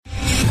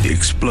the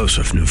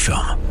explosive new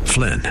film,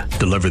 Flynn,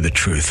 deliver the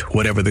truth,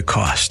 whatever the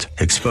cost,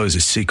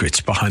 exposes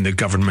secrets behind the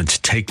government's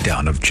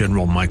takedown of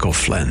General Michael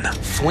Flynn.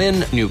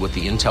 Flynn knew what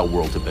the intel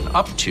world had been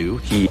up to.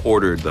 He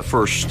ordered the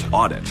first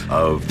audit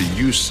of the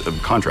use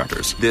of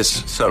contractors.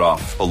 This set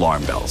off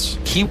alarm bells.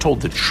 He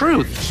told the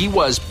truth. He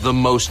was the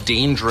most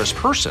dangerous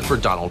person for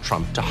Donald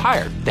Trump to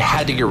hire. They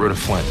had to get rid of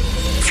Flynn.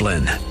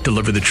 Flynn,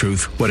 deliver the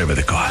truth, whatever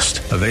the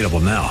cost. Available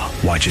now.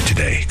 Watch it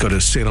today. Go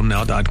to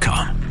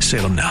salemnow.com.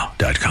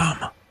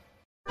 salemnow.com.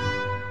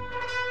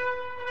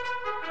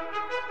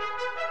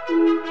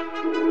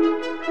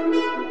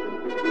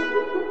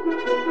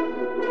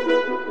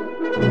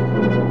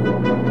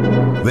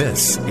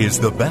 This is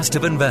the Best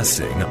of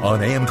Investing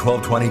on AM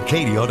 1220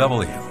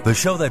 KDOW, the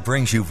show that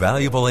brings you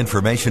valuable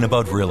information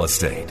about real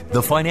estate,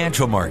 the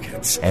financial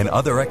markets, and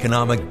other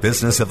economic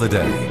business of the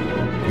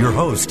day. Your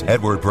host,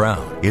 Edward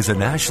Brown, is a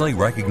nationally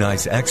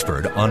recognized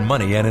expert on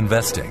money and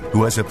investing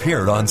who has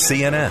appeared on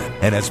CNN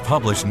and has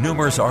published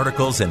numerous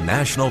articles in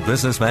national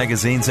business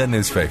magazines and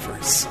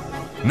newspapers.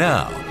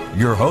 Now,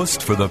 your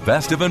host for the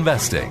Best of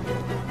Investing,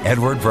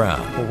 Edward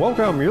Brown. Well,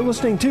 welcome. You're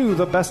listening to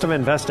The Best of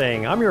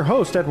Investing. I'm your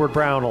host, Edward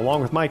Brown,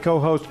 along with my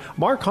co-host,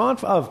 Mark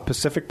Hanf of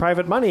Pacific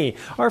Private Money.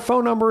 Our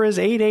phone number is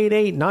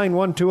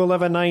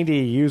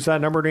 888-912-1190. Use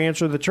that number to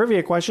answer the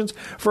trivia questions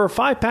for a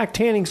 5-pack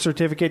tanning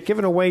certificate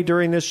given away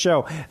during this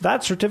show.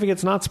 That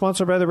certificate's not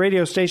sponsored by the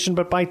radio station,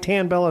 but by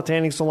Tan Bella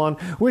Tanning Salon,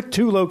 with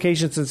 2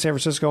 locations in San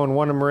Francisco and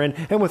 1 in Marin.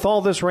 And with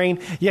all this rain,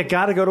 you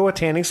got to go to a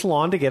tanning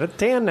salon to get a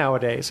tan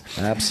nowadays.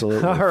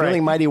 Absolutely. All right.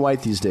 Feeling mighty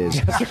white these days.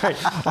 That's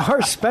right.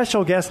 Our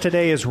special guest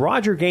today is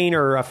Roger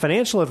Gaynor, a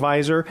financial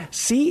advisor,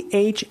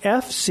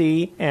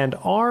 CHFC and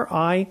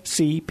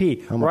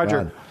RICP. Oh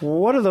Roger, God.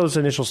 what do those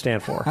initials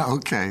stand for?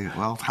 Okay.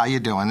 Well, how you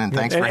doing? And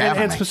thanks for having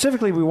me. And me.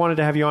 specifically, we wanted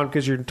to have you on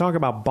because you're talking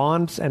about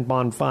bonds and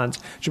bond funds.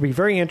 It should be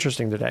very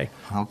interesting today.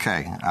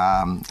 Okay.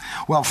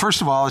 Well,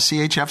 first of all, a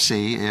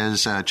CHFC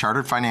is a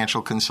Chartered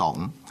Financial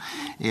Consultant.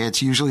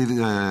 It's usually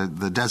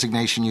the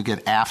designation you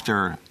get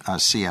after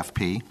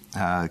CFP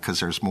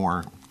because there's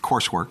more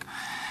coursework.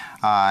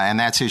 And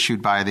that's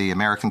issued by the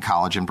American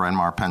College in Bryn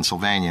Mawr,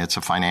 Pennsylvania. It's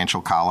a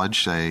financial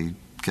college. They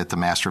get the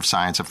Master of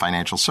Science of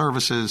Financial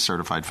Services,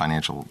 Certified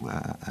Financial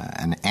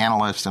an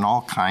Analyst, and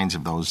all kinds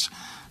of those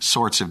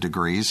sorts of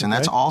degrees. And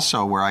that's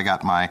also where I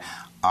got my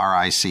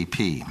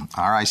RICP.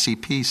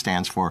 RICP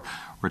stands for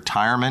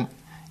Retirement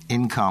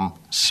Income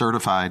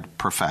Certified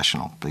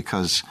Professional,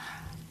 because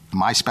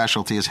my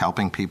specialty is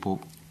helping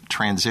people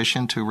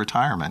transition to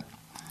retirement.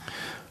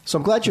 So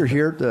I'm glad you're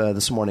here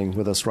this morning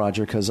with us,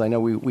 Roger, because I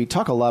know we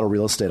talk a lot of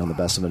real estate on the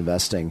Best of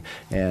Investing.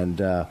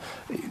 And,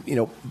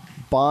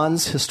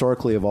 bonds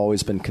historically have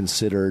always been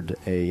considered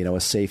a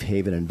safe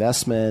haven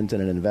investment,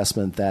 and an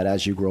investment that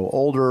as you grow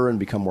older and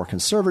become more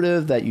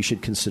conservative, that you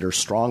should consider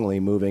strongly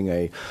moving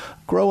a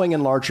growing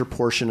and larger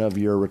portion of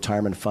your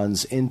retirement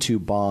funds into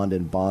bond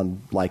and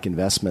bond-like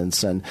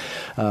investments. And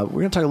we're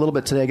going to talk a little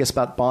bit today, I guess,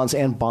 about bonds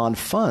and bond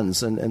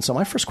funds. And so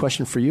my first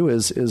question for you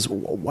is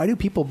why do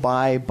people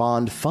buy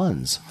bond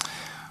funds?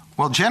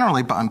 Well,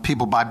 generally,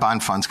 people buy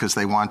bond funds because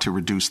they want to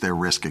reduce their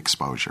risk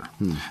exposure.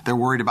 They're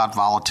worried about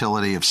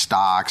volatility of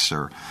stocks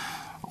or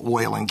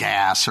oil and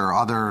gas or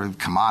other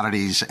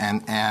commodities.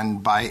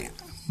 And by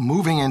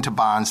moving into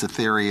bonds, the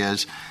theory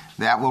is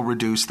that will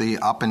reduce the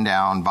up and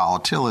down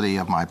volatility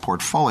of my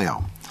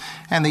portfolio.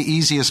 And the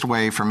easiest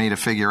way for me to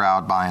figure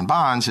out buying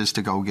bonds is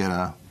to go get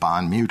a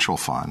bond mutual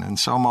fund. And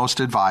so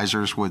most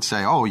advisors would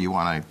say, oh, you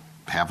want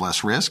to have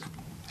less risk?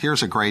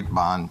 Here's a great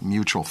bond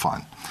mutual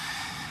fund.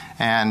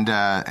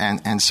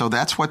 And so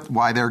that's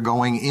why they're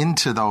going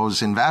into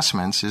those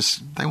investments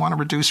is they want to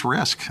reduce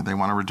risk. They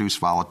want to reduce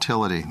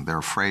volatility. They're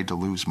afraid to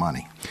lose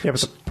money. Yeah,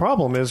 but the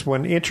problem is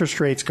when interest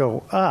rates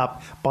go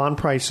up, bond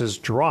prices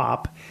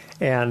drop,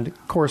 and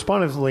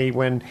correspondingly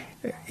when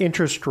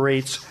interest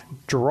rates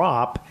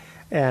drop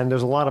and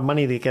there's a lot of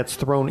money that gets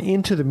thrown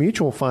into the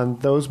mutual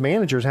fund, those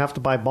managers have to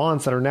buy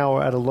bonds that are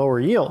now at a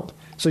lower yield.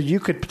 So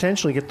you could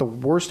potentially get the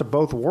worst of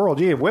both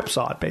worlds. You get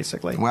whipsawed,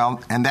 basically.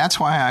 Well, and that's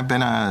why I've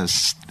been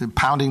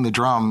pounding the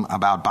drum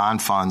about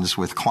bond funds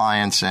with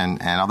clients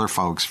and other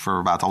folks for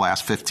about the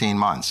last 15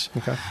 months.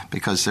 Okay.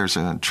 Because there's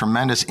a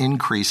tremendous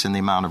increase in the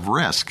amount of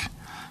risk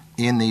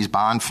in these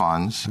bond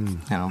funds.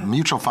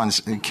 Mutual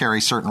funds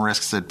carry certain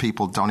risks that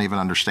people don't even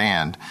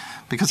understand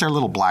because they're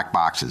little black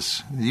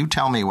boxes. You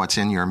tell me what's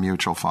in your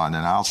mutual fund,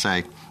 and I'll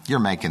say, you're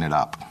making it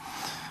up.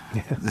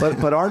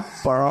 But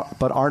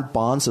aren't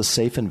bonds a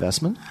safe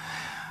investment?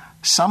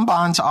 Some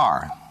bonds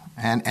are,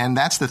 and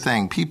that's the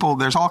thing.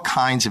 There's all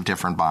kinds of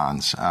different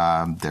bonds.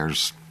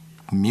 There's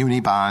muni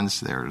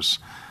bonds, there's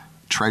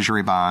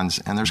treasury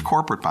bonds, and there's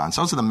corporate bonds.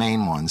 Those are the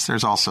main ones.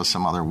 There's also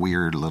some other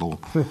weird little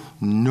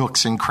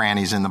nooks and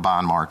crannies in the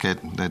bond market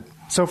that.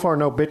 So far,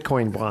 no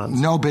Bitcoin bonds.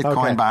 No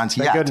Bitcoin bonds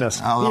yet. Thank goodness.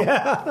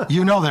 Although,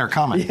 you know they're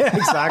coming. Yeah,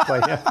 exactly.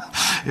 Yeah.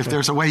 If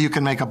there's a way you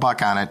can make a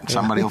buck on it,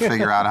 somebody will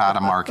figure out how to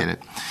market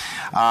it.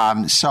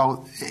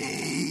 So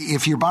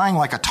if you're buying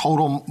like a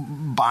total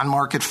bond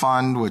market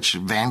fund, which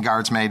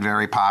Vanguard's made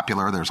very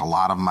popular. There's a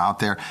lot of them out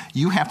there.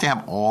 You have to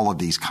have all of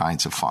these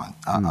kinds of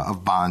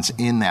of bonds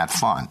in that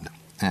fund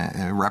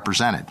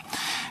represented.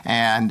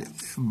 And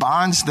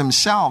bonds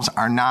themselves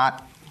are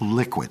not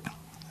liquid.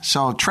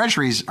 So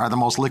treasuries are the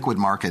most liquid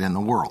market in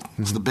the world.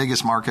 It's the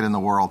biggest market in the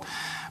world.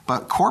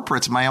 But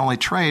corporates may only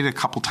trade a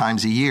couple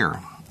times a year.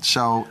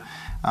 So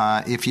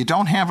if you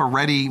don't have a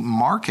ready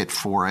market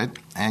for it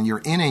and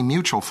you're in a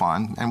mutual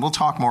fund, and we'll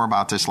talk more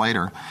about this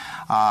later,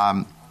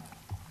 the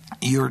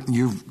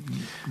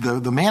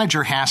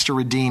manager has to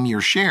redeem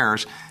your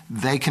shares.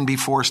 They can be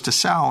forced to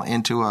sell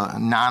into a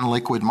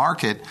non-liquid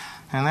market,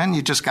 and then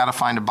you just got to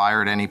find a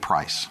buyer at any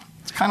price.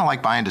 It's kind of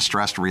like buying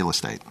distressed real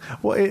estate.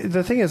 Well,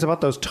 the thing is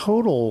about those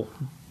total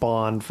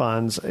bond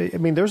funds, I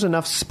mean, there's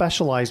enough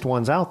specialized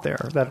ones out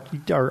there that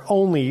are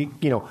only,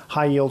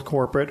 high yield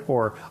corporate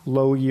or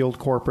low yield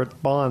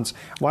corporate bonds.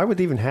 Why would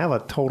they even have a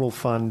total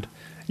fund,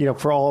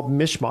 for all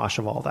mishmash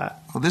of all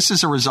that? Well, this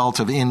is a result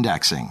of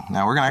indexing.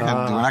 Now, we're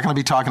not going to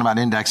be talking about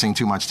indexing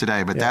too much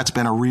today, but that's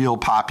been a real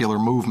popular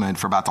movement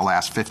for about the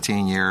last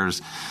 15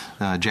 years.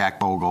 Jack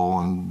Bogle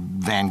and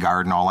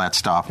Vanguard and all that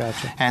stuff.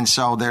 Gotcha. And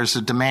so there's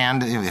a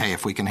demand, hey,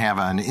 if we can have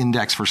an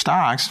index for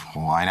stocks,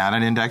 why not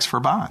an index for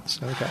bonds?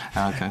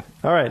 Okay.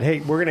 All right. Hey,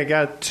 we're going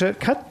to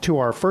cut to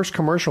our first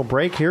commercial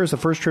break. Here's the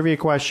first trivia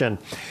question.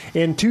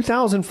 In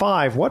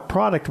 2005, what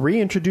product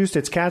reintroduced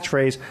its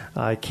catchphrase,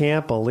 "I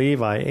can't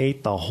believe I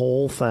ate the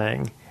whole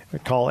thing"?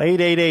 Call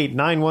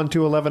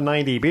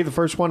 888-912-1190. Be the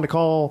first one to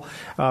call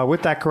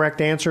with that correct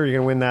answer. You're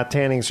going to win that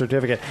tanning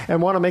certificate. And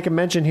want to make a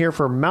mention here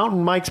for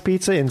Mountain Mike's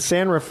Pizza in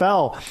San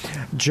Rafael.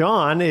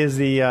 John is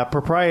the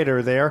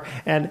proprietor there,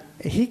 and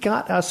he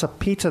got us a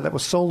pizza that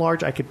was so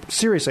large,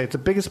 seriously, it's the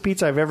biggest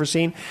pizza I've ever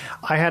seen.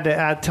 I had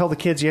to tell the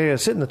kids, you got to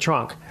sit in the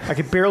trunk. I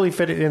could barely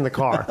fit it in the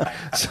car.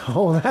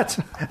 So that's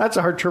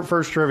our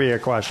first trivia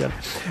question.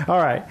 All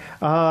right.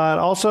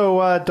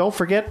 Also, don't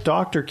forget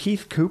Dr.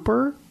 Keith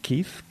Cooper,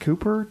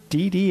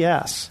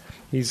 DDS.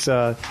 He's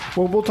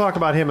we'll talk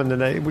about him in the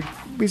day.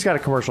 He's got a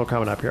commercial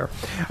coming up here.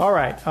 All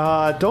right.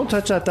 Don't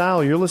touch that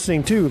dial. You're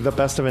listening to The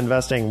Best of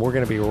Investing. We're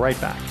going to be right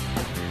back.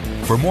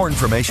 For more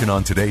information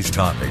on today's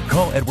topic,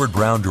 call Edward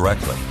Brown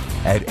directly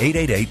at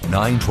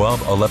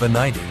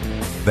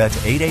 888-912-1190. That's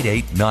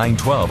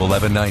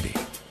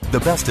 888-912-1190. The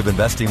Best of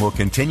Investing will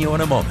continue in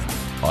a moment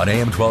on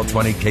AM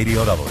 1220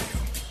 KDOW.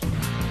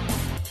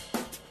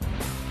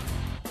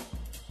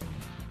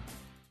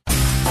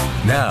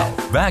 Now,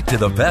 back to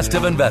the Best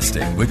of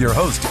Investing with your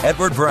host,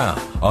 Edward Brown,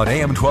 on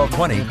AM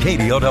 1220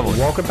 KDOW.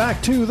 Welcome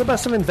back to the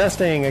Best of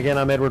Investing. Again,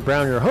 I'm Edward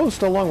Brown, your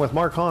host, along with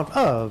Mark Hanf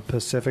of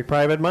Pacific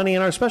Private Money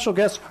and our special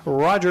guest,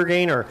 Roger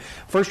Gaynor.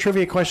 First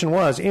trivia question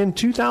was, in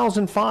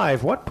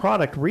 2005, what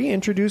product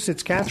reintroduced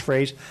its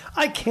catchphrase,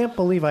 "I can't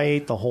believe I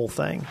ate the whole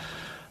thing"?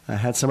 I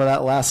had some of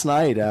that last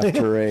night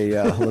after a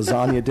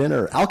lasagna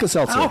dinner.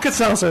 Alka-Seltzer.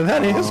 Alka-Seltzer,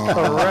 that is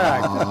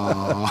correct.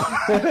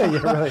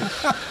 You're right.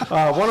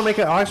 I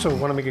also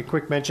want to make a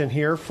quick mention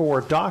here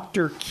for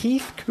Dr.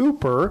 Keith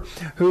Cooper,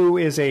 who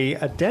is a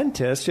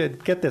dentist.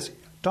 Get this.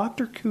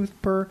 Dr.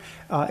 Cooper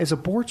is a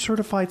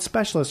board-certified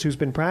specialist who has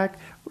been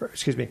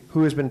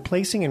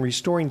placing and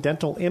restoring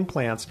dental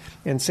implants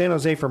in San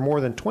Jose for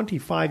more than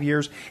 25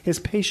 years. His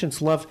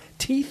patients love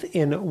teeth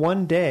in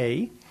one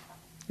day,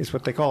 is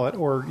what they call it,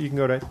 or you can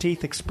go to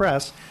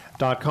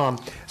teethexpress.com.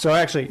 So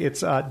actually,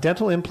 it's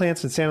dental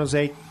implants in San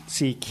Jose.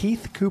 See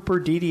Keith Cooper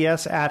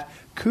DDS at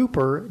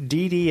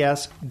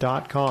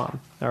cooperdds.com.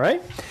 All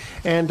right?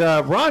 And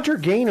Roger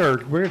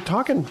Gaynor, we're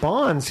talking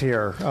bonds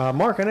here.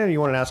 Mark, I know you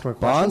wanted to ask him a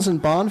question. Bonds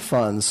and bond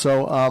funds.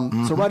 So,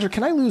 so Roger,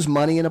 can I lose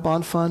money in a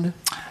bond fund?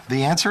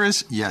 The answer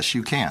is yes,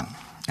 you can.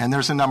 And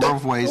there's a number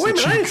of ways that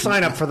you can. I didn't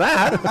sign up for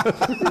that.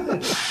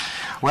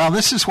 Well,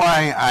 this is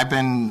why I've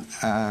been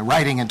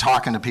writing and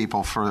talking to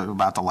people for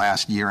about the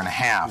last year and a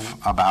half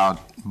about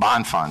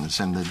bond funds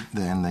and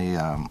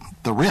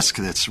the risk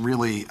that's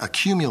really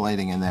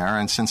accumulating in there.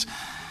 And since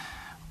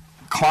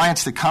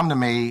clients that come to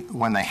me,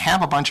 when they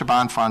have a bunch of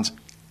bond funds,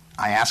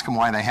 I ask them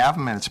why they have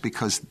them, and it's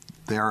because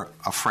they're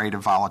afraid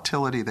of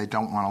volatility. They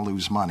don't want to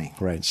lose money.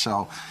 Right.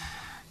 So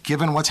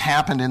given what's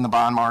happened in the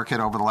bond market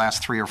over the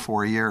last 3 or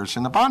 4 years,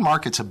 and the bond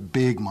market's a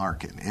big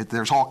market.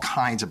 There's all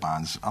kinds of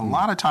bonds. A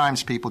lot of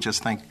times people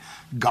just think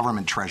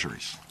government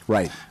treasuries.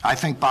 Right. I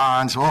think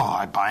bonds,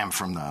 I buy them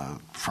from the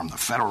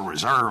Federal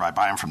Reserve. I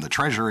buy them from the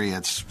Treasury.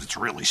 It's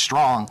really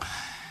strong.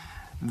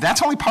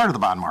 That's only part of the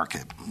bond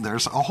market.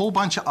 There's a whole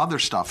bunch of other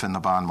stuff in the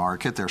bond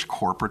market. There's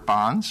corporate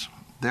bonds.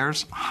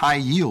 There's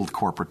high-yield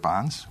corporate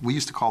bonds. We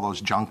used to call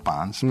those junk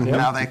bonds, but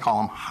now they call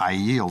them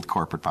high-yield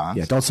corporate bonds.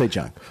 Yeah, don't say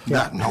junk.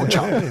 No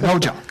junk. No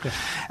junk.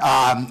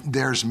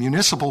 There's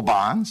municipal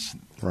bonds.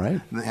 Right.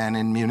 And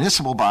in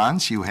municipal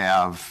bonds, you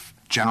have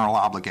general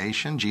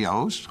obligation,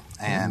 GOs,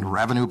 and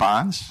revenue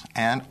bonds.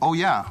 And,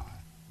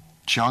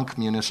 junk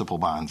municipal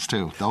bonds,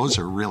 too. Those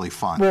are really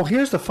fun. Well,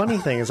 here's the funny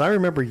thing is I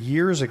remember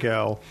years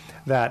ago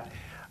that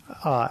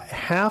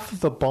half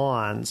of the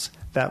bonds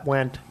that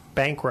went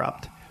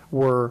bankrupt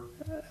were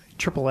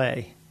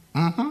AAA.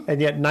 And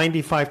yet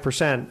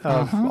 95%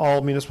 of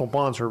all municipal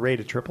bonds are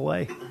rated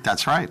AAA.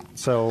 That's right.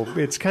 So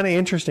it's kind of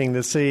interesting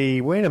to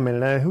see, wait a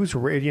minute, who's, the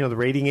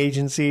rating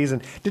agencies?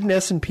 And didn't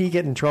S&P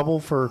get in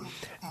trouble for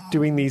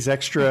doing these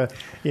extra,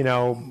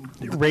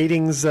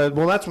 ratings?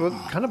 Well, that's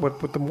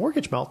what the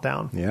mortgage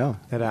meltdown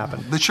that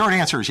happened. The short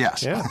answer is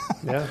yes.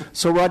 Yeah.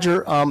 So,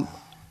 Roger,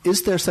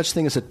 is there such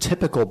thing as a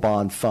typical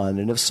bond fund?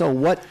 And if so,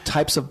 what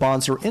types of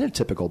bonds are in a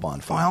typical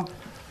bond fund? Well,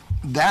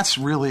 that's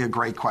really a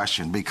great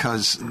question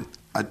because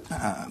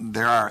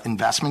there are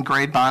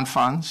investment-grade bond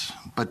funds,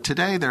 but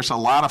today there's a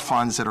lot of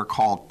funds that are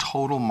called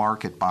total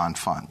market bond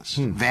funds.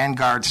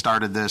 Vanguard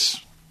started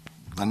this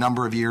a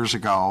number of years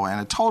ago,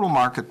 and a total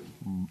market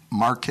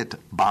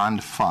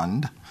bond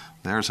fund,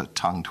 there's a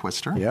tongue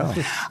twister,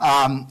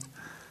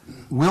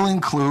 will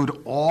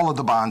include all of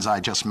the bonds I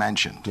just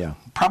mentioned. Yeah.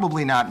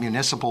 Probably not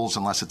municipals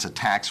unless it's a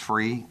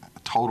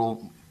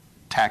total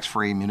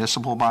tax-free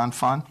municipal bond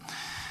fund.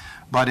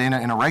 But in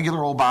a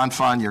regular old bond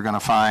fund, you're going to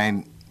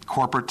find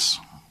corporates,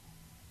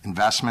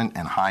 investment,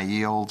 and high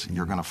yield.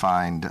 You're going to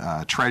find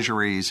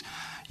treasuries.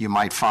 You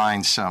might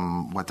find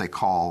some what they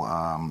call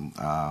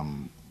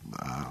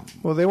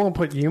well, they won't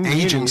put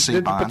agency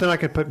munis, bond. But they're not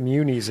going to put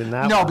munis in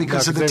that. No, one.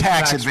 because of the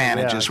tax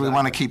advantages. Exactly. We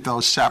want to keep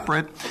those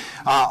separate.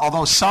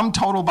 Although some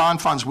total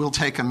bond funds will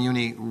take a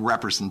muni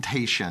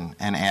representation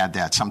and add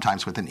that,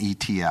 sometimes with an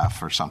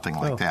ETF or something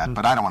like that.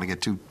 But I don't want to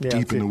get too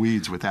deep in the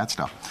weeds with that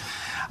stuff.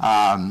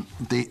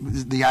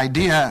 The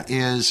idea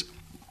is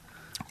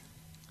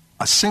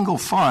a single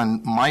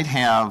fund might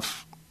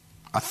have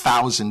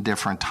 1,000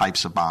 different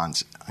types of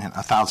bonds,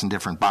 1,000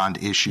 different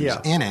bond issues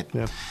in it.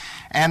 Yeah.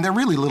 And they're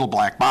really little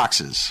black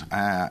boxes.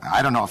 I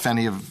don't know if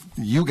any of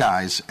you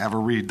guys ever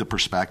read the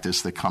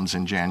prospectus that comes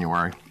in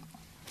January.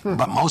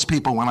 But most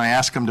people, when I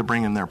ask them to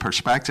bring in their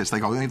prospectus,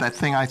 they go, that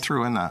thing I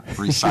threw in the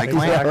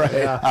recycling?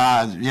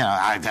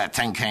 That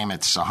thing came,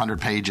 it's 100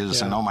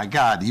 pages, and oh my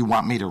God, you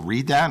want me to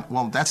read that?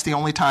 Well, that's the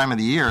only time of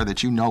the year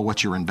that you know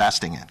what you're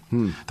investing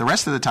in. The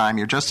rest of the time,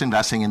 you're just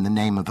investing in the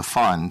name of the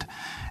fund,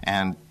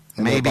 and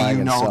maybe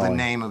you know the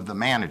name of the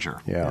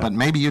manager, but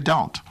maybe you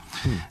don't.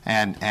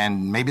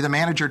 And maybe the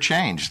manager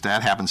changed.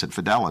 That happens at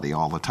Fidelity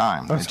all the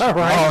time. That's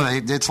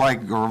right. It's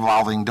like a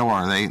revolving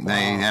door. They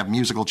have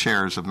musical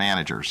chairs of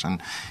managers.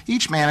 And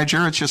each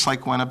manager, it's just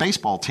like when a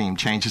baseball team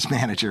changes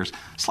managers.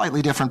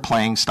 Slightly different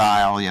playing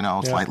style,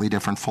 slightly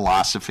different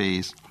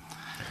philosophies.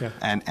 Yeah.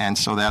 And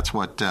so that's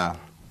what...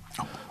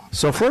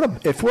 So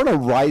if we're in a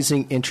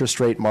rising interest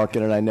rate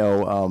market, and I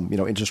know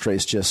interest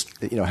rates just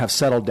have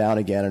settled down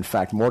again. In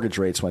fact, mortgage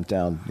rates went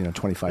down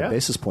 25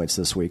 basis points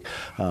this week,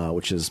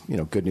 which is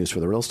good news for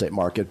the real estate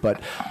market.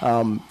 But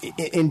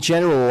in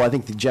general, I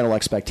think the general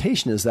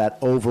expectation is that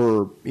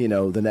over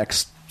the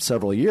next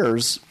several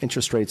years,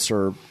 interest rates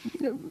are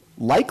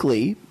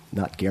likely.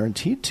 Not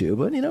guaranteed to,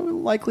 but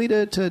likely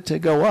to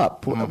go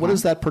up. What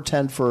does that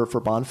portend for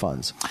bond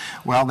funds?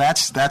 Well,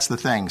 that's the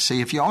thing.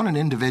 See, if you own an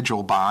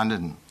individual bond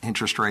and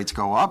interest rates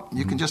go up,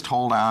 you can just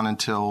hold on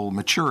until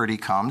maturity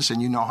comes,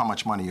 and you know how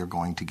much money you're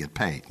going to get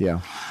paid. Yeah.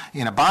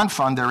 In a bond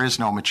fund, there is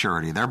no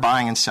maturity. They're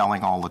buying and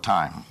selling all the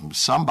time.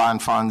 Some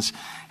bond funds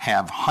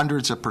have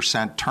hundreds of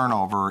 %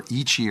 turnover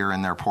each year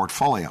in their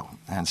portfolio.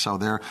 And so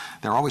they're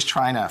always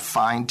trying to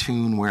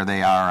fine-tune where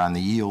they are on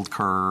the yield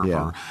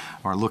curve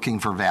or looking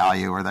for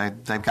value, or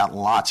they've got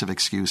lots of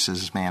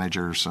excuses,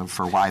 managers,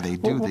 for why they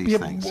do these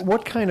things.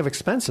 What kind of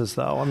expenses,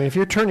 though? I mean, if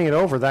you're turning it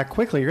over that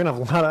quickly, you're going to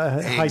have a lot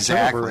of high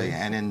turnover. Exactly.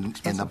 And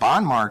in the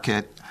bond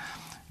market,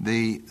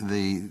 the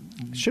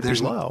should be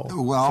low.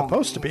 Well, it's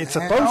supposed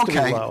to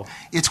be low.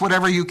 It's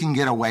whatever you can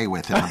get away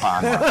with in the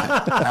bond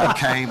market.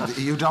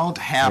 Okay, you don't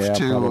have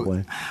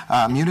to.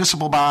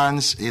 Municipal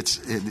bonds.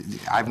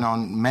 I've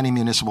known many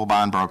municipal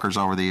bond brokers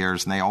over the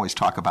years, and they always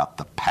talk about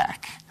the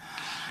PAC.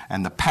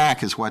 And the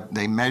PAC is what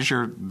they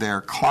measure their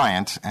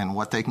client and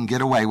what they can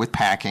get away with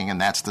packing, and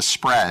that's the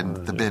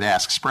spread, the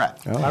bid-ask spread.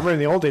 I remember in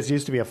the old days, it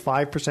used to be a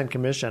 5%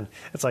 commission.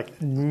 It's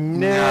like,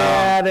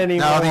 not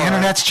anymore. No, the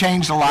Internet's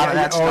changed a lot of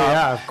that stuff. Oh,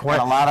 yeah,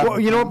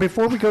 quite.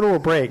 Before we go to a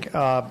break,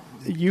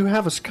 you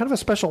have kind of a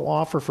special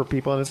offer for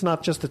people, and it's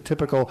not just the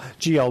typical,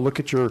 I'll look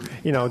at your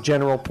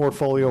general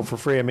portfolio for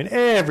free. I mean,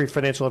 every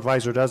financial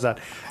advisor does that.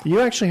 You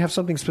actually have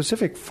something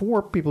specific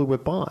for people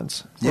with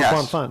bonds,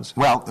 bond funds.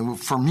 Well,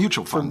 for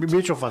mutual funds. For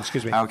mutual funds,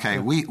 excuse me. Okay,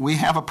 we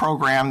have a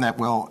program that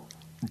will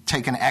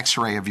take an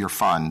X-ray of your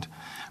fund,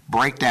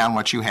 break down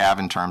what you have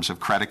in terms of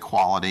credit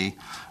quality,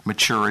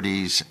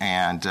 maturities,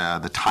 and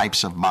the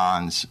types of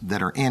bonds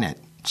that are in it.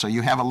 So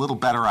you have a little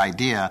better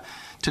idea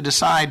to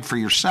decide for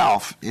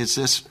yourself, is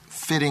this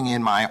fitting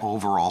in my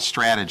overall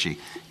strategy?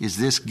 Is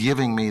this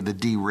giving me the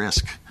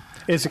de-risk?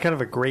 Is it kind of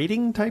a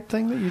grading type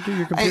thing that you do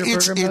your computer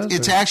program does?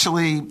 It's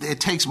actually, it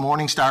takes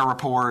Morningstar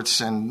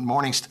reports, and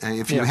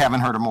if you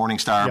haven't heard of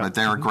Morningstar, but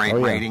they're a great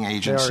rating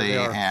agency. They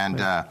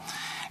are.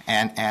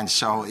 And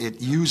so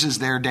it uses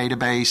their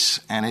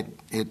database, and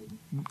it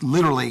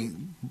literally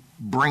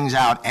brings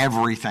out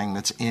everything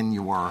that's in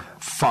your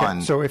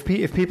fund. Okay, so if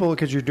people,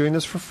 because you're doing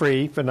this for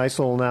free, a nice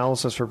little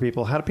analysis for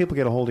people, how do people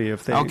get a hold of you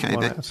if they want to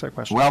ask that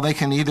question? Well, they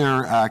can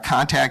either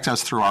contact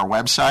us through our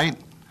website,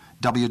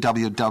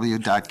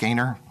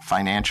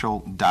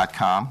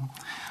 www.gainerfinancial.com,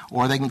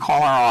 or they can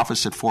call our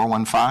office at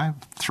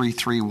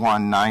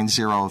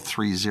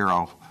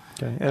 415-331-9030.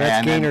 Okay. And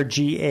that's Gainer,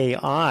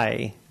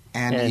 G-A-I-N-E-R.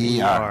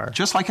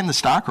 Just like in the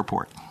stock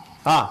report.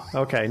 Ah,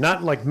 okay.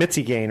 Not like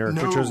Mitzi Gaynor,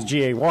 which was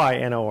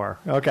Gaynor.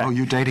 Okay. Oh,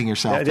 you're dating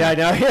yourself. Yeah, I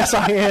know. Yes,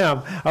 I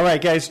am. All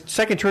right, guys.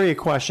 Second trivia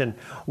question.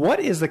 What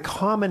is the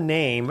common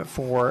name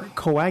for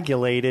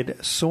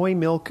coagulated soy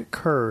milk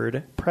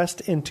curd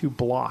pressed into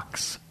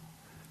blocks?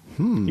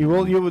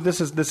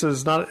 This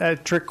is not a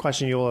trick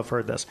question. You will have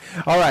heard this.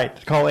 All right.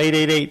 Call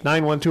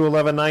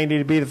 888-912-1190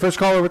 to be the first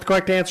caller with the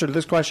correct answer to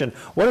this question.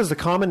 What is the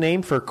common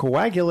name for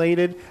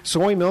coagulated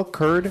soy milk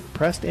curd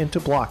pressed into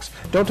blocks?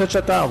 Don't touch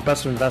that dial. The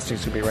Best of Investing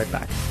is going to be right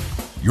back.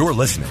 You're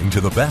listening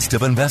to The Best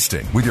of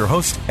Investing with your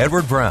host,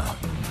 Edward Brown.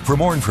 For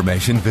more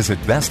information, visit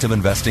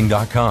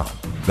bestofinvesting.com.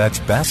 That's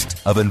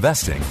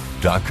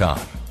bestofinvesting.com.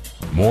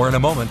 More in a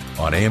moment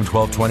on AM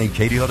 1220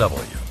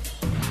 KDOW.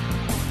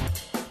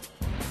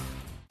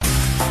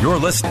 You're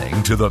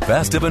listening to The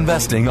Best of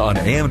Investing on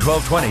AM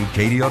 1220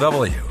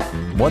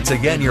 KDOW. Once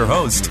again, your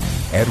host,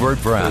 Edward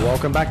Brown.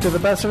 Welcome back to The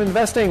Best of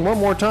Investing. One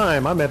more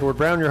time, I'm Edward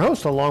Brown, your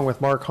host, along with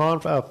Mark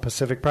Hanf of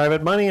Pacific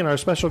Private Money and our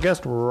special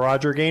guest,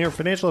 Roger Gaynor,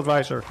 financial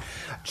advisor.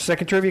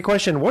 Second trivia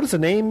question. What is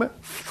the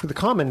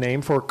common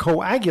name for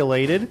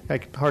coagulated,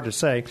 hard to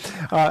say,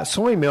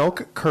 soy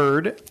milk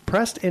curd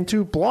pressed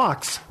into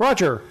blocks?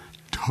 Roger.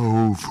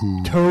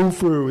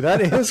 Tofu.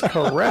 That is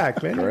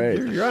correct, man. Great.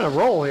 You're on a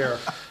roll here.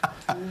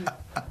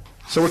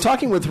 So we're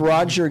talking with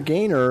Roger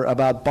Gaynor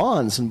about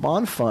bonds and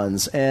bond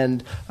funds.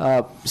 And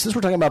since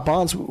we're talking about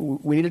bonds,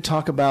 we need to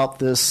talk about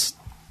this,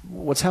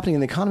 what's happening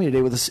in the economy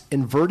today with this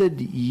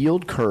inverted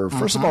yield curve.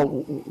 First of all,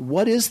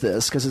 what is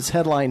this? Because it's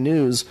headline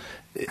news.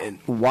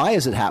 Why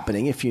is it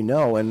happening, if you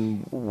know,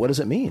 and what does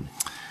it mean?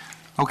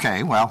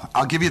 Okay, well,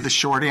 I'll give you the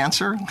short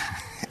answer,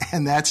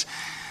 and that's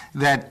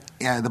that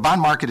the bond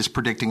market is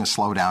predicting a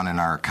slowdown in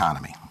our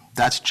economy.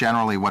 That's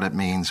generally what it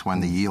means when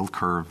the yield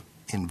curve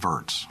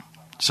inverts.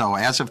 So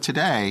as of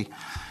today,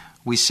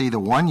 we see the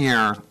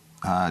 1-year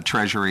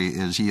Treasury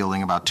is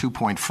yielding about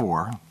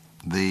 2.4.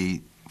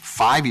 The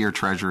 5-year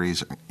Treasury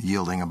is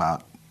yielding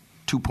about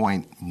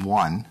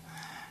 2.1.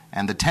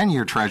 And the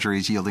 10-year Treasury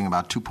is yielding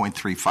about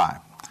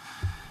 2.35.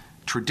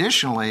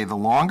 Traditionally, the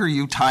longer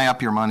you tie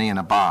up your money in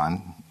a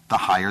bond, the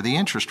higher the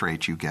interest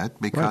rate you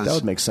get, because that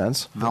would make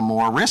sense. The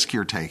more risk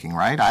you're taking,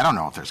 right? I don't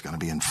know if there's going to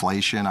be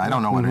inflation. I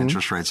don't know what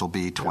interest rates will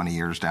be 20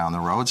 years down the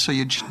road. So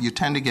you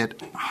tend to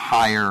get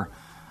higher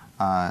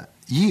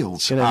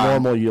yields. In a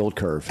normal yield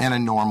curve. In a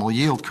normal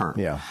yield curve.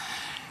 Yeah.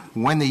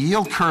 When the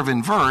yield curve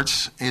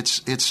inverts,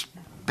 it's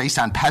based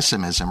on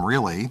pessimism,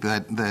 really,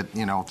 that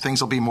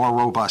things will be more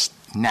robust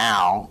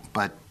now,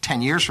 but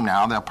 10 years from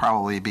now, they'll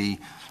probably be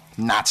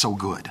not so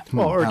good.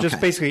 Well, or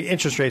just basically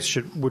interest rates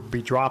would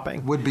be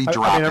dropping. Would be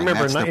dropping. I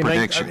remember That's the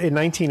prediction. In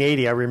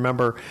 1980, I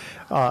remember,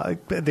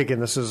 again,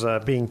 this is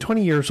being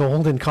 20 years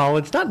old in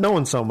college, not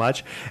knowing so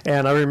much,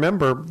 and I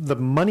remember the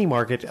money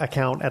market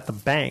account at the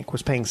bank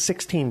was paying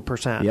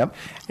 16%. Yep.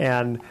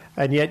 And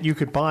yet you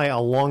could buy a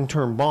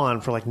long-term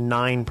bond for like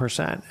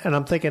 9%. And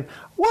I'm thinking,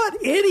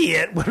 what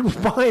idiot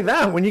would buy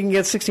that when you can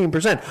get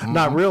 16%?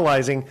 Not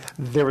realizing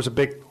there was a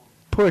big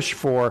push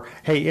for,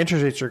 hey,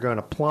 interest rates are going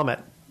to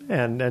plummet.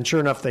 And sure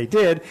enough, they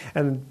did.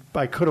 And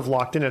I could have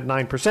locked in at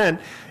 9%,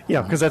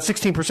 because that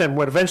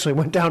 16% eventually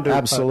went down to to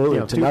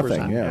 2%.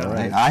 nothing. Yeah,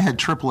 right. I had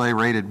AAA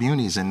rated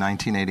munis in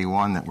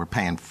 1981 that were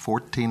paying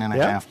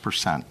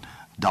 14.5%.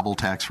 Double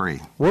tax free.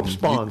 Whoops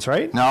bonds,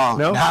 right? No,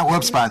 not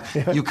whoops bonds.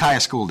 Ukiah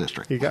School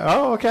District.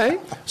 Okay.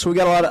 So we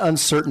got a lot of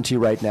uncertainty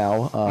right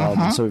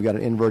now. So we've got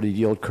an inverted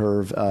yield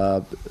curve.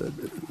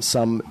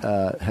 Some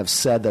have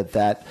said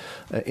that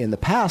in the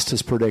past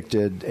has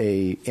predicted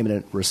a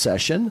imminent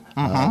recession.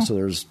 So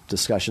there's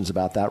discussions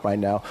about that right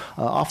now.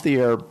 Off the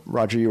air,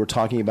 Roger, you were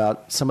talking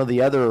about some of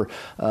the other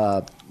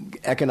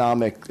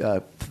economic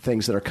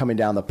things that are coming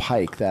down the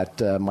pike that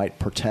might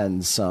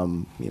portend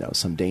some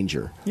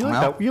danger.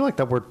 You like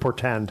that word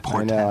portend.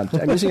 I know.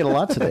 I'm using it a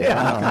lot today.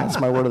 That's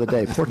my word of the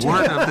day. Portend.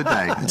 Word of the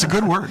day. It's a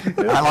good word.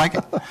 I like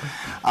it.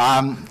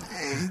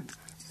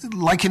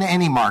 Like in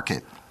any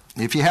market,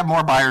 if you have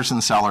more buyers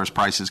than sellers,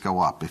 prices go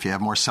up. If you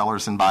have more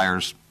sellers than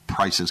buyers,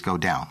 prices go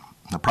down.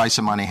 The price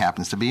of money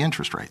happens to be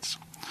interest rates.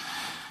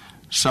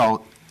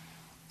 So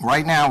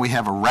right now we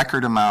have a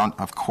record amount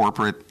of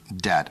corporate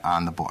debt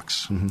on the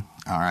books.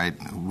 All right.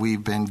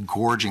 We've been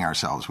gorging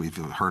ourselves. We've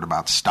heard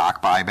about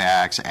stock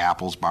buybacks.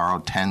 Apple's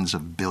borrowed tens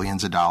of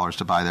billions of dollars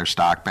to buy their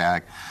stock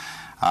back.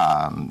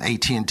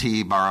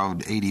 AT&T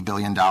borrowed $80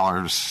 billion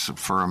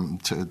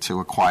to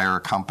acquire a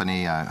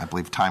company, I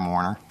believe Time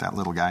Warner, that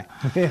little guy.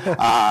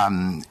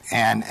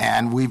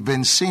 And we've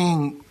been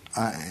seeing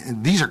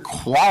these are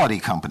quality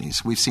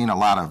companies. We've seen a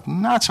lot of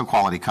not so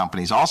quality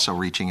companies also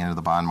reaching into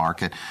the bond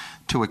market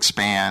to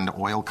expand.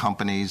 Oil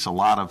companies, a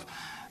lot of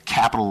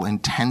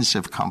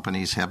capital-intensive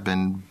companies have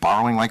been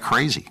borrowing like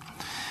crazy.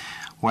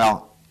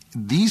 Well,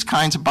 these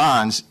kinds of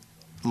bonds,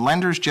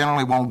 lenders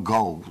generally won't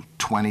go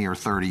 20 or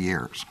 30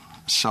 years.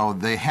 So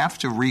they have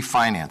to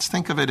refinance.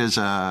 Think of it as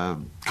a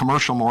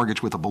commercial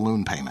mortgage with a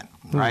balloon payment,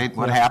 right?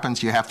 What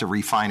happens? You have to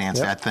refinance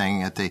that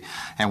thing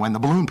and when the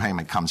balloon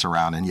payment comes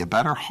around, and you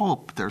better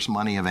hope there's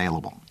money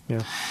available.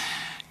 Yeah.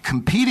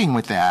 Competing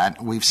with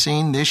that, we've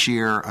seen this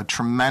year a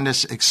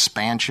tremendous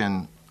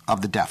expansion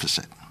of the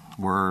deficit.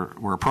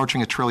 We're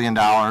approaching $1 trillion.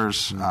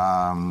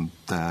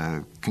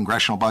 The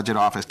Congressional Budget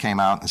Office came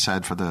out and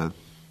said for the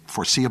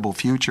foreseeable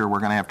future we're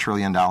going to have $1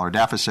 trillion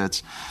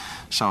deficits.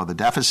 So the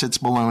deficit's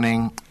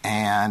ballooning,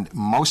 and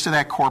most of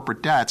that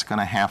corporate debt's going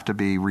to have to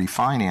be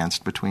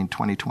refinanced between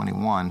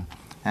 2021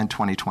 and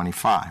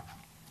 2025.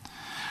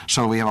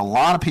 So we have a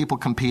lot of people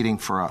competing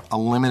for a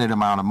limited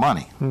amount of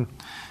money.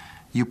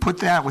 You put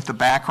that with the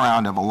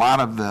background of a lot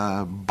of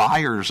the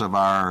buyers of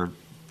our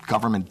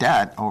government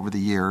debt over the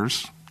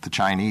years, the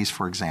Chinese,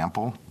 for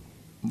example,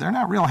 they're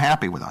not real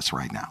happy with us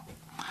right now.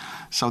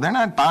 So they're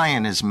not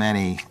buying as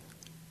many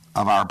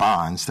of our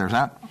bonds. They're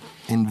not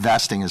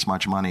investing as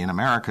much money in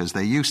America as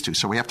they used to.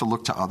 So we have to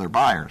look to other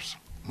buyers.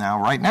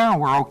 Now, right now,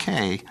 we're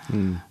okay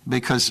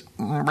because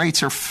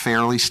rates are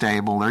fairly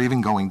stable. They're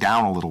even going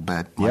down a little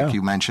bit, like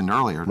you mentioned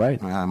earlier.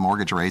 Right.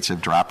 Mortgage rates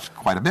have dropped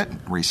quite a bit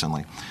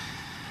recently.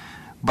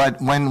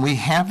 But when we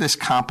have this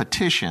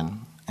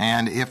competition,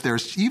 and if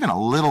there's even a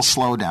little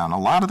slowdown, a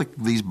lot of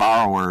these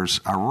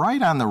borrowers are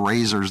right on the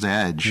razor's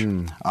edge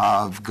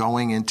of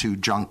going into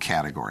junk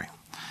category.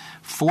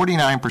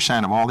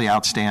 49% of all the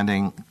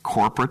outstanding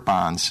corporate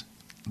bonds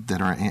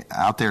that are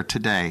out there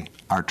today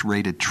are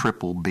rated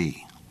triple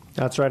B.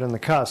 That's right on the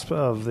cusp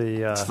of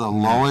the... it's the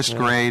lowest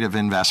grade of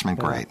investment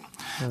grade.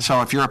 Yeah.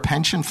 So if you're a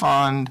pension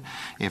fund,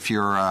 if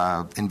you're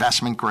an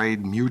investment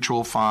grade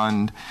mutual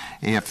fund,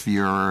 if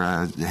you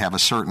have a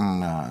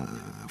certain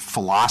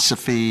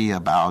philosophy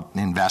about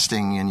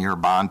investing in your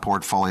bond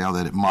portfolio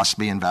that it must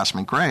be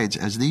investment grades,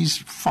 as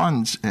these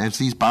bonds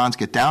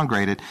get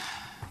downgraded,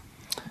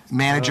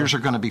 managers are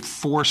going to be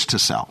forced to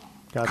sell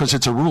because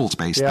it's a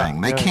rules-based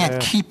thing. They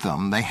can't keep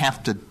them. They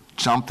have to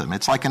dump them.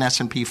 It's like an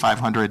S&P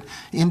 500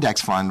 index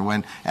fund.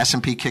 When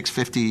S&P kicks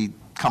 50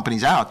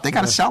 companies out, they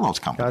got to sell those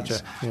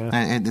companies.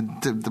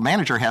 And the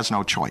manager has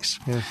no choice.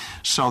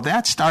 So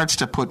that starts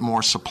to put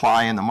more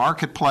supply in the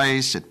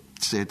marketplace.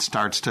 It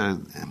starts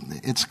to –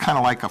 it's kind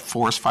of like a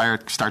forest fire.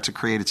 It starts to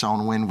create its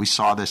own wind. We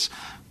saw this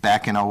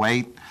back in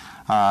 2008.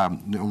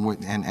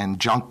 And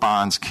junk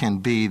bonds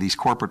these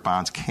corporate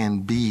bonds can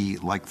be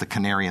like the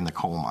canary in the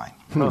coal mine.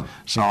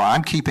 So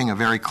I'm keeping a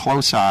very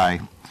close eye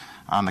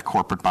on the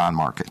corporate bond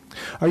market.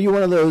 Are you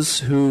one of those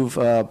who've,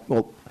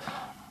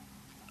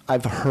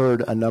 I've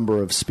heard a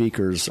number of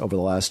speakers over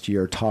the last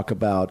year talk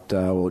about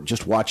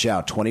just watch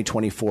out,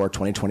 2024,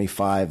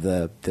 2025,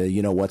 the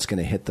what's going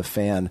to hit the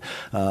fan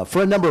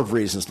for a number of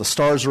reasons. The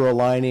stars are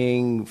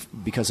aligning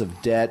because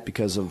of debt,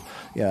 because of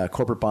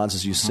corporate bonds,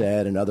 as you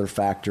said, and other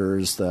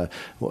factors.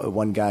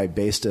 One guy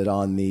based it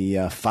on the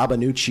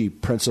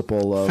Fibonacci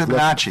principle of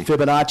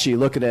Fibonacci,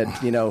 looking at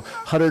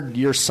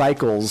 100-year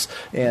cycles,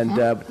 and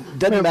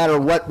doesn't matter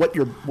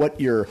what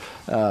your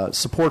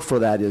support for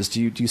that is.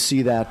 Do you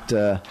see that?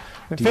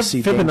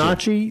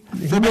 Fibonacci.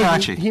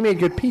 He made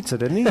good pizza,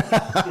 didn't he?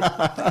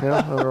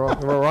 The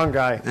wrong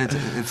guy.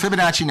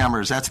 Fibonacci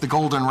numbers. That's the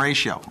golden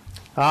ratio.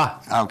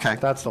 Okay.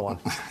 That's the one.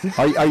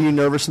 Are you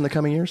nervous in the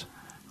coming years?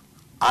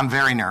 I'm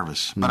very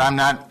nervous, but I'm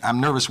not. I'm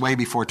nervous way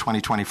before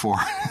 2024.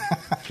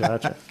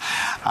 Gotcha.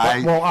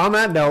 Well, on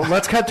that note,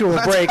 let's cut to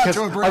a break because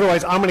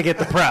otherwise I'm going to get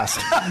depressed.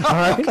 All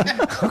right?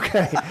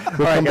 Okay.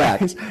 We'll come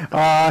guys.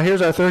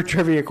 Here's our third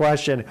trivia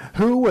question.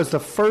 Who was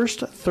the first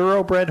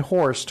thoroughbred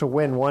horse to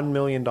win $1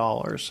 million?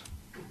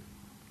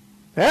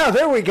 Yeah,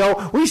 there we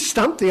go. We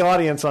stumped the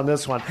audience on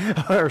this one,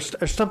 or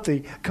stumped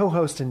the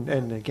co-host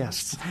and the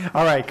guests.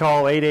 All right,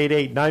 call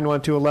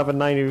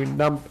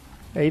 888-912-1190.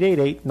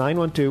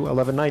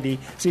 888-912-1190.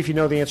 See if you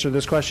know the answer to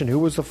this question. Who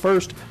was the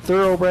first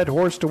thoroughbred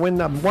horse to win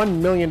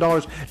 $1 million?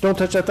 Don't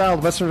touch that dial.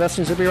 The Best of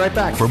Investing will be right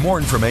back. For more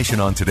information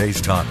on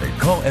today's topic,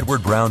 call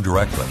Edward Brown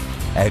directly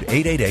at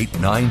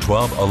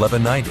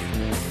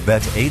 888-912-1190.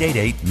 That's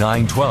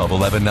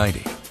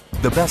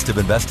 888-912-1190. The Best of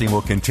Investing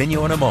will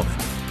continue in a moment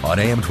on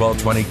AM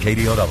 1220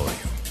 KDOW.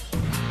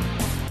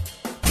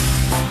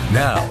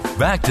 Now,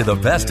 back to the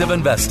Best of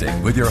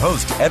Investing with your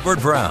host,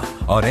 Edward Brown,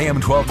 on AM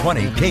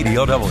 1220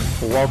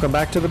 KDOW. Welcome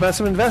back to the Best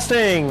of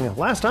Investing.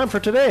 Last time for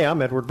today,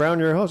 I'm Edward Brown,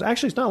 your host.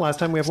 Actually, it's not last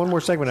time. We have one more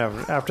segment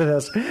after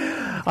this.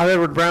 I'm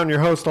Edward Brown,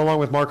 your host, along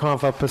with Mark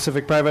Hanf of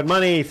Pacific Private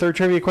Money. Third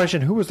trivia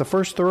question, who was the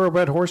first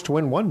thoroughbred horse to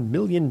win $1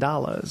 million?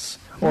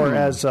 Or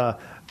as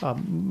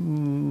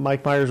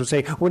Mike Myers would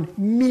say, $1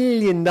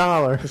 million,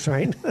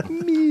 right?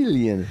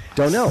 Million.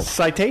 Don't know.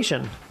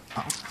 Citation.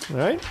 All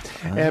right.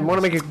 And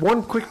want to make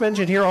one quick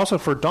mention here also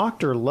for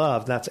Dr.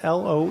 Love. That's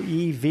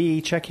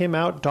Loev. Check him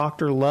out,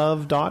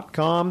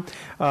 drlove.com.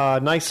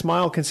 Nice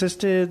smile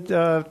consisted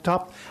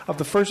top of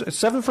the first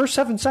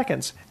 7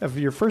 seconds of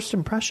your first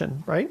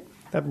impression, right?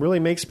 That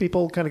really makes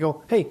people kind of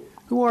go, hey,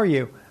 Who are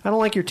you? I don't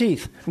like your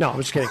teeth. No, I'm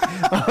just kidding.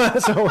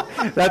 So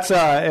that's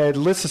a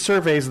list of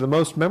surveys of the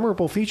most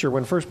memorable feature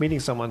when first meeting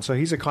someone. So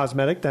he's a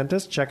cosmetic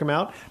dentist. Check him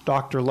out.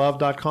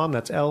 drlove.com.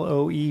 That's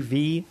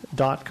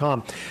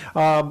LOEV.com.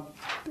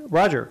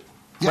 Roger,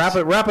 yes.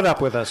 wrap it up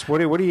with us. What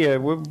do you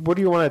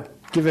want to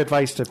give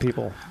advice to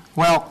people?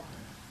 Well,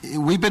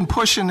 we've been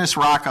pushing this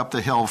rock up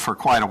the hill for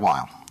quite a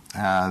while.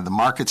 The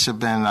markets have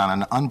been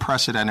on an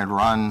unprecedented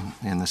run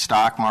in the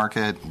stock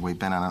market. We've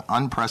been on an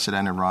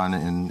unprecedented run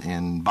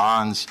in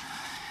bonds.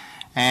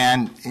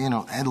 And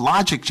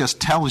logic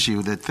just tells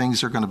you that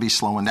things are going to be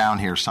slowing down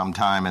here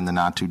sometime in the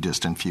not too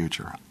distant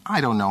future.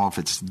 I don't know if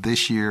it's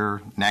this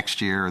year,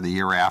 next year, or the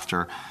year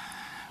after.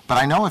 But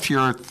I know if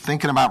you're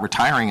thinking about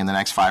retiring in the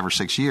next 5 or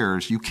 6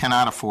 years, you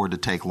cannot afford to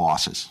take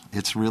losses.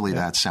 It's really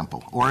that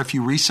simple. Or if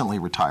you recently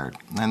retired.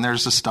 And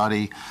there's a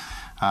study,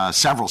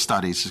 several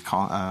studies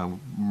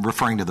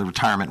referring to the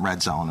retirement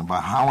red zone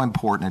about how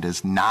important it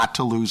is not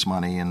to lose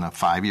money in the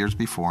 5 years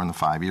before and the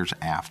 5 years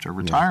after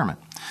retirement.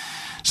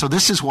 So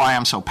this is why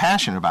I'm so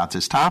passionate about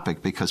this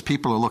topic, because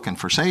people are looking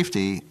for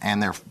safety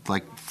and they're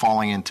like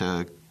falling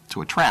into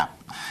a trap.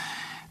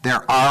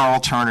 There are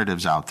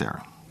alternatives out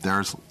there.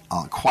 There's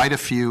quite a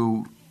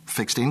few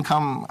fixed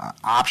income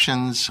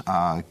options,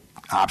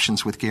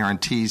 options with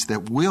guarantees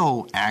that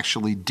will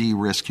actually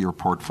de-risk your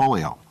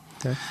portfolio.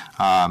 Okay.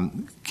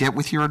 Get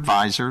with your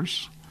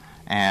advisors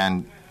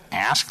and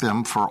ask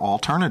them for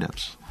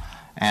alternatives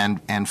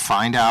and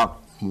find out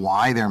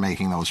why they're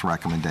making those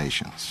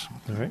recommendations.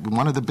 Right.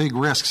 One of the big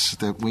risks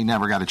that we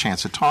never got a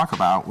chance to talk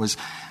about was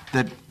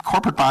that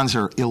corporate bonds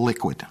are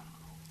illiquid.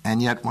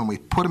 And yet when we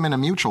put them in a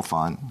mutual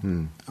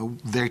fund,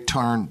 they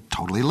turn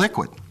totally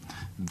liquid.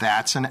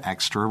 That's an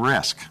extra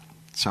risk.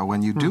 So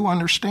when you do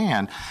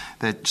understand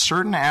that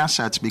certain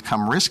assets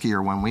become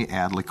riskier when we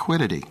add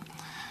liquidity.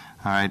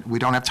 All right, we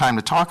don't have time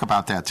to talk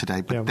about that today,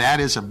 but that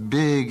is a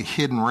big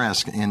hidden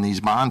risk in these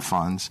bond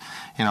funds.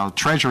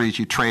 Treasuries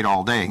you trade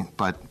all day,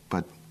 but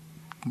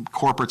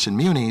corporates and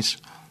munis,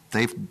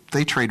 they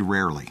trade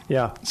rarely.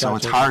 Yeah. So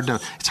it's hard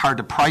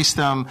to price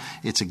them.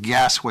 It's a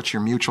guess what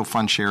your mutual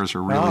fund shares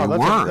are really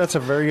worth. That's a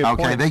very good point.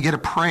 Okay, they get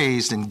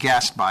appraised and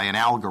guessed by an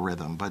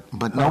algorithm, but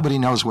nobody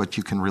knows what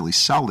you can really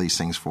sell these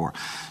things for.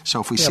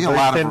 So if we see a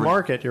lot thin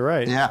market, you're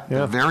right.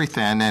 Yeah, very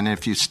thin. And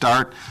if you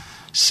start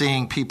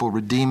seeing people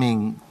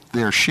redeeming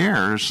their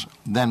shares,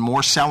 then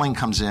more selling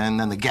comes in,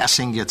 then the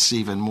guessing gets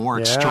even more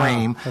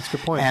extreme. That's a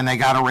good point. And they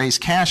got to raise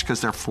cash because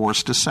they're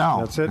forced to sell.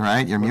 That's it.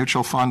 Right? Your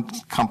mutual fund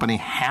company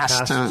has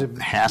to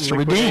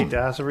redeem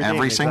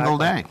every single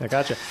day. I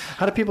gotcha.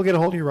 How do people get a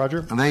hold of you,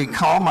 Roger? They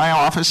call my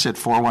office at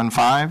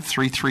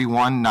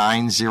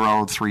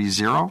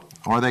 415-331-9030,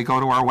 or they go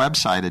to our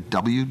website at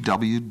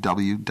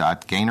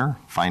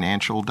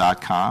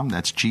www.gainerfinancial.com.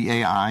 That's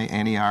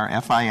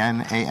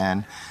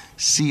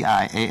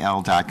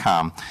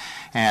GAINERFINANCIAL.com.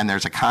 And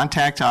there's a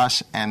contact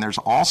us, and there's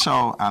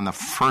also on the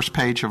first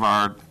page of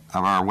our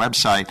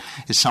website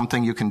is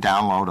something you can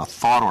download, a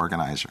thought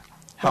organizer.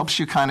 Helps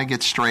you kind of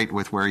get straight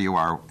with where you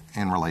are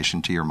in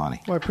relation to your money.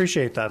 Well, I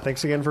appreciate that.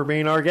 Thanks again for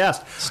being our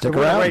guest. Stick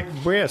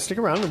around. Stick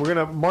around.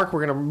 Mark,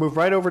 we're going to move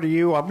right over to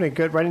you. I'm going to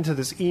get right into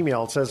this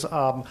email. It says,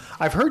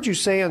 I've heard you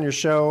say on your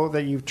show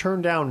that you've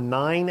turned down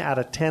 9 out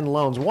of 10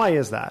 loans. Why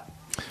is that?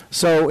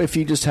 So if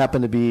you just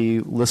happen to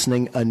be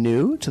listening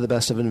anew to The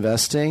Best of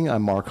Investing,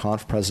 I'm Mark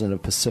Hanf, president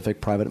of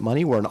Pacific Private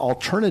Money. We're an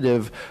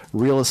alternative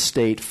real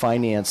estate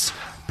finance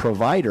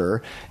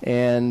provider,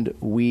 and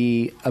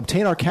we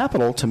obtain our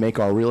capital to make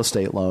our real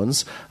estate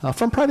loans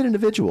from private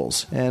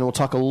individuals. And we'll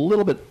talk a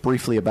little bit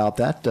briefly about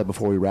that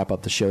before we wrap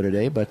up the show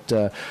today.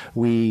 But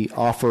we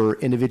offer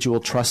individual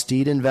trust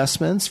deed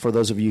investments for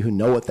those of you who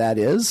know what that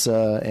is.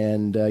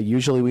 And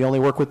usually we only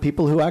work with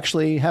people who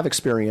actually have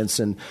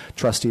experience in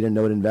trust deed and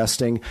note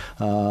investing.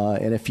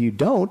 And if you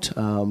don't,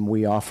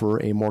 we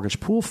offer a mortgage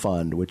pool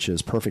fund, which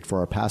is perfect for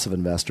our passive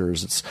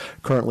investors. It's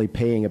currently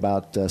paying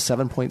about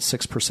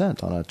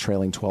 7.6% on a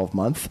trailing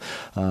 12-month.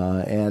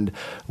 And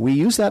we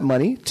use that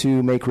money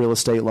to make real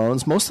estate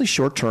loans, mostly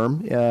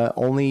short-term,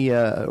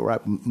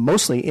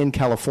 mostly in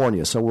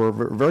California. So we're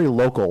very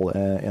local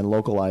and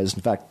localized.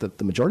 In fact,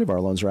 the majority of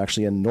our loans are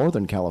actually in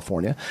Northern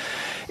California.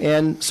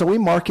 And so we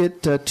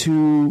market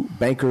to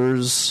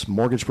bankers,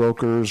 mortgage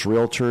brokers,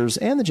 realtors,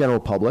 and the general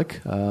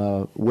public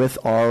with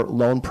our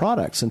loan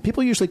products. And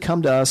people usually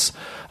come to us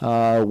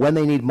when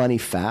they need money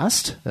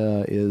fast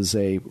is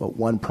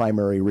one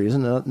primary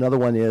reason. Another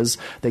one is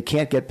they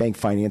can't get bank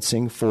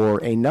financing for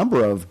a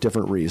number of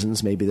different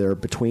reasons. Maybe they're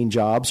between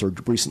jobs or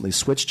recently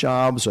switched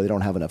jobs, or they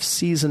don't have enough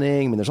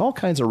seasoning. I mean, there's all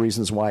kinds of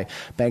reasons why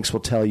banks will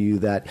tell you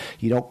that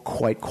you don't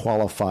quite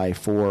qualify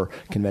for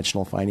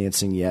conventional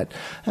financing yet.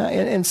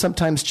 And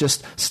sometimes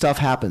just stuff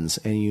happens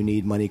and you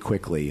need money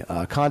quickly.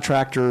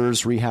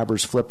 Contractors,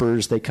 rehabbers,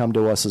 flippers, they come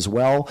to us as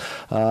well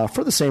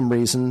for the same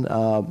reason.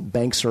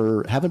 Banks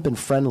haven't been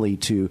friendly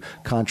to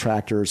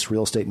contractors,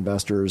 real estate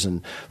investors,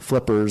 and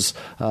flippers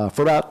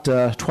for about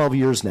 12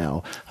 years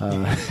now.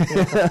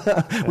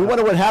 We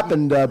wonder what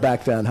happened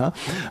back then, huh?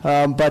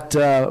 But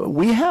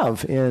we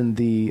have in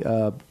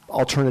the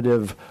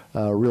alternative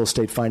real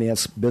estate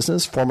finance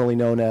business, formerly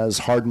known as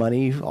hard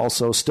money,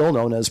 also still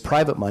known as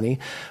private money.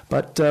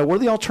 But we're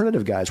the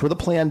alternative guys. We're the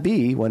plan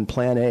B when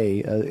plan A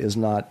is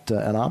not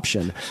an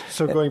option.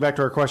 So going back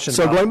to our question.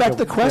 So going back to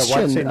the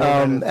question,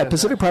 at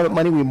Pacific Private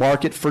Money, we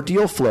market for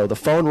deal flow. The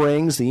phone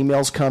rings, the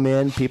emails come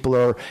in, people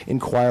are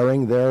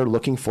inquiring, they're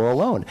looking for a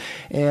loan.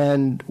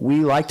 And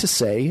we like to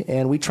say,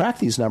 and we track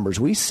these numbers,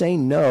 we say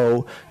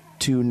no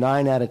to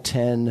 9 out of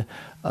 10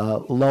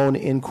 loan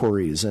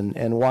inquiries.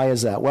 And why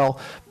is that? Well,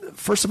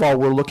 first of all,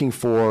 we're looking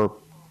for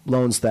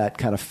loans that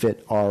kind of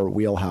fit our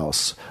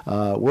wheelhouse.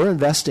 We're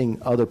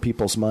investing other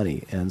people's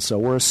money, and so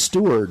we're a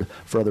steward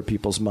for other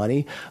people's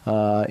money.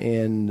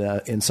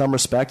 In some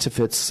respects,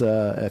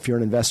 if you're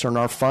an investor in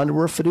our fund,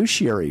 we're a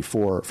fiduciary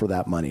for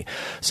that money.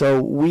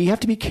 So we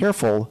have to be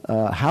careful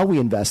how we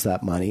invest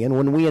that money. And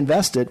when we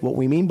invest it, what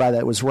we mean by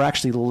that was we're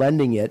actually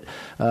lending it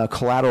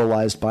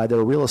collateralized by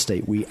their real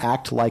estate. We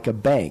act like a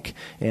bank.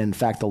 In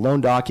fact, the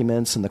loan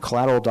documents and the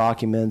collateral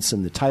documents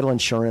and the title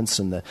insurance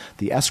and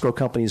the escrow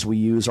companies we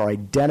use are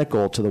identical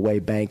to the way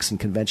banks and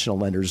conventional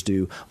lenders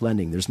do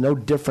lending. There's no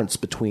difference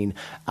between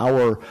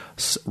our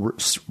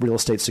real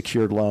estate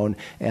secured loan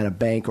and a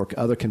bank or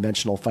other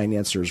conventional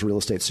financiers' real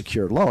estate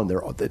secured loan.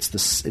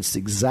 It's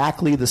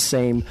exactly the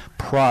same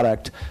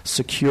product,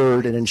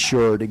 secured and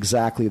insured,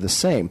 exactly the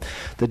same.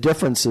 The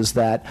difference is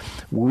that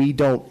we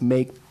don't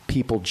make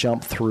people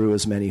jump through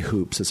as many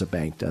hoops as a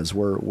bank does.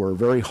 We're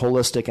very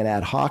holistic and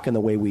ad hoc in the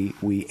way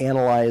we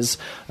analyze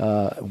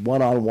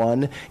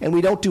one-on-one, and we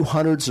don't do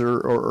hundreds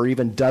or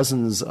even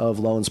dozens of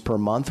loans per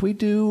month. We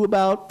do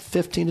about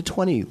 15 to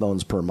 20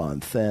 loans per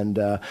month, and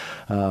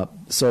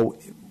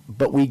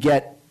but we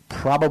get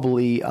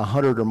probably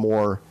 100 or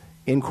more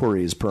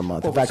inquiries per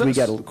month. In fact, we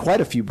get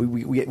quite a few.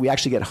 We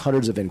actually get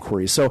hundreds of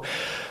inquiries. So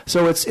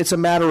it's a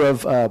matter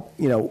of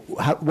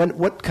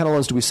what kind of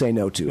loans do we say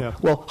no to? Yeah.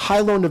 Well,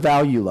 high loan to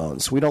value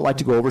loans. We don't like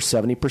to go over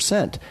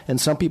 70%. And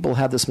some people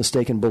have this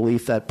mistaken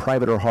belief that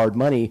private or hard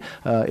money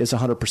is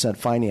 100%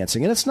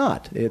 financing, and it's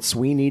not.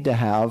 We need to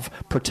have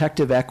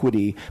protective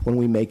equity when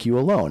we make you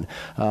a loan.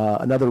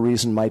 Another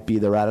reason might be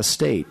they're out of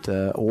state,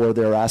 or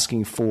they're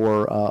asking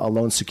for a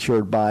loan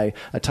secured by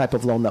a type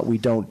of loan that we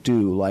don't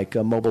do, like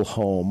a mobile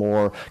home or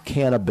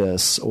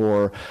cannabis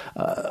or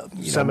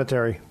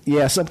cemetery.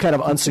 Some kind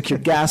of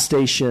unsecured gas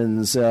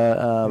stations,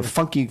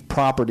 funky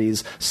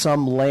properties,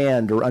 some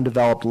land or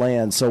undeveloped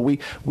land. So we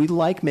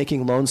like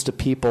making loans to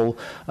people.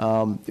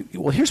 Well,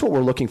 here's what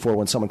we're looking for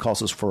when someone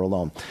calls us for a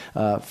loan.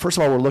 First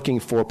of all, we're looking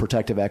for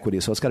protective equity,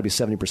 so it's got to be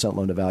 70%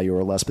 loan to value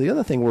or less. But the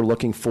other thing we're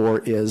looking for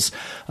is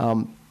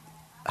how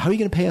are you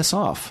going to pay us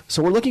off?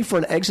 So we're looking for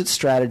an exit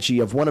strategy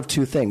of one of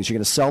two things. You're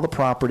going to sell the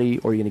property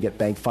or you're going to get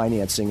bank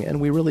financing,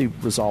 and we really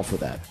resolve for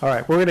that. All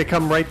right, we're going to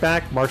come right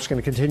back. Mark's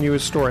going to continue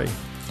his story.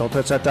 Don't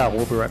touch that dial.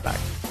 We'll be right back.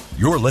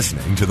 You're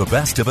listening to The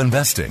Best of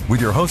Investing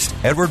with your host,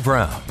 Edward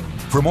Brown.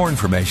 For more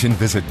information,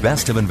 visit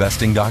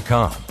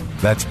bestofinvesting.com.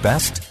 That's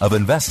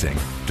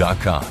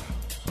bestofinvesting.com.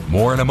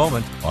 More in a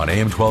moment on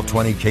AM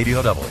 1220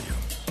 KDOW.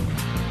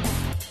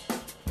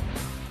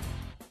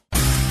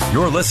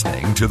 You're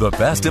listening to The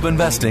Best of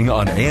Investing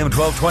on AM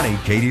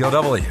 1220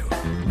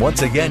 KDOW.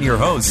 Once again, your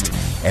host,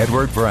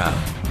 Edward Brown.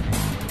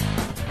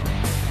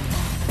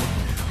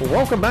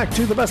 Welcome back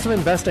to The Best of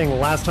Investing.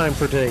 Last time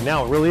for today.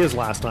 Now, it really is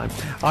last time.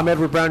 I'm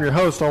Edward Brown, your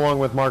host, along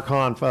with Mark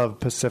Hahn of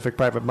Pacific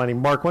Private Money.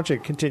 Mark, why don't you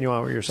continue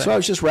on what you're saying? So I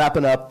was just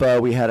wrapping up.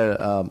 We had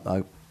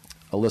a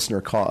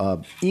listener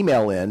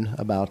email in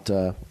about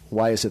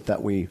why is it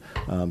that we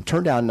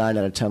turn down 9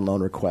 out of 10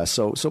 loan requests.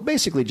 So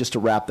basically, just to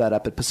wrap that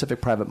up, at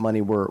Pacific Private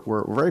Money,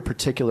 we're very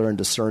particular and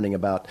discerning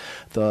about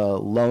the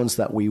loans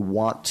that we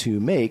want to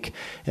make.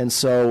 And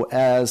so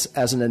as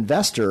an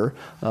investor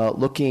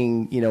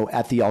looking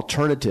at the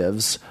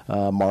alternatives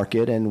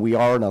market, and we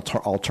are an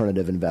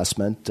alternative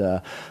investment,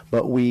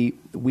 but we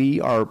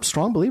are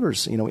strong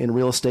believers in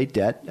real estate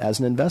debt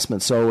as an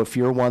investment. So if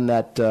you're one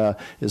that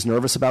is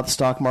nervous about the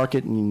stock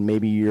market and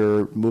maybe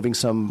you're moving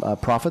some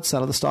profits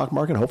out of the stock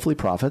market, hopefully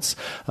profits,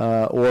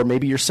 or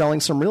maybe you're selling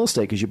some real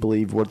estate because you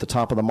believe we're at the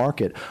top of the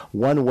market.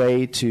 One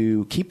way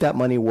to keep that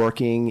money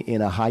working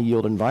in a high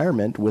yield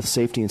environment with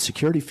safety and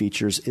security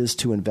features is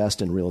to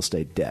invest in real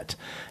estate debt.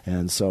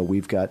 And so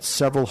we've got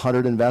several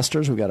hundred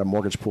investors. We've got a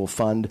mortgage pool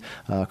fund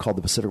called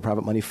the Pacific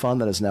Private Money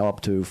Fund that is now up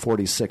to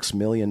 $46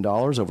 million,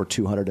 over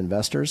 200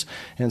 investors.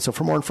 And so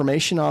for more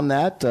information on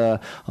that,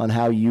 on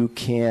how you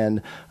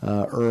can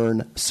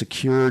earn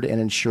secured and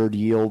insured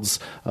yields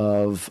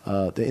of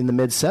in the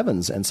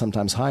mid-sevens and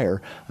sometimes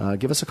higher,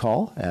 give us a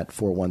call at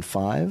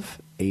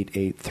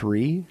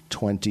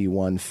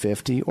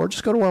 415-883-2150, or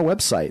just go to our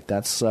website.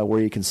 That's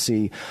where you can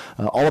see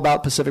all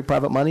about Pacific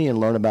Private Money and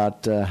learn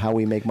about how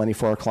we make money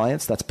for our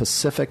clients. That's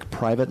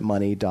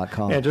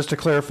pacificprivatemoney.com. And just to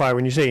clarify,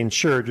 when you say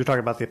insured, you're talking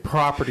about the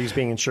properties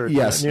being insured.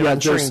 Yes. You're not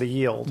insuring the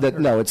yield.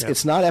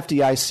 It's not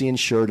FDIC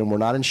insured, and we're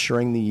not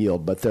insuring the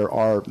yield, but there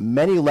are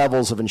many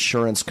levels of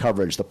insurance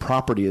coverage. The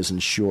property is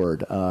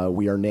insured.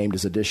 We are named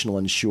as additional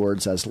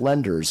insureds as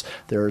lenders.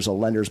 There is a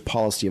lender's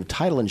policy of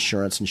title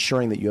insurance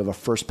ensuring that you have a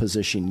first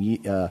position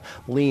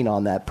lien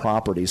on that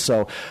property.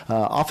 So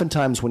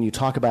oftentimes when you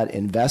talk about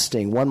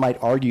investing, one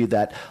might argue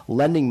that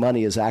lending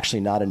money is actually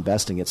not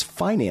investing, it's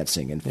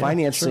financing. And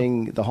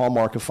financing, the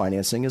hallmark of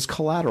financing is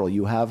collateral.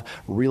 You have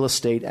real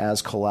estate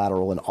as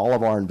collateral, and all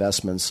of our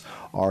investments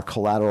are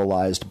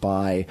collateralized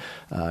by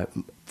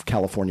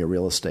California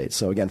real estate.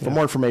 So again, for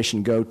more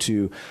information, go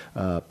to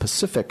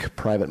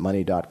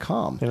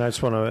pacificprivatemoney.com. And I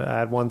just want to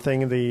add one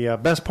thing. The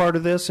best part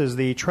of this is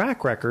the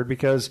track record,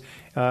 because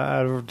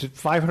out of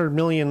 $500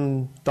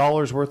 million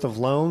worth of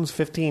loans,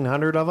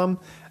 1,500 of them,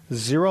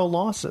 0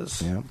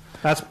 losses. Yeah.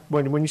 That's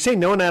when you say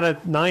 9 out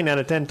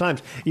of 10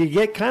 times, you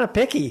get kind of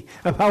picky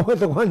about what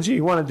the ones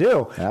you want to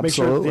do. Absolutely. Make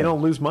sure you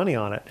don't lose money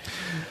on it.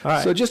 All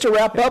right. So just to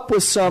wrap up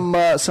with some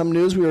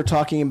news, we were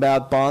talking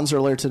about bonds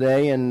earlier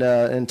today,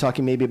 and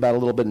talking maybe about a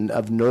little bit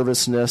of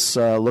nervousness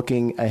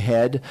looking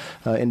ahead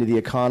into the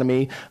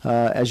economy.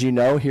 As you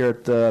know, here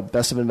at the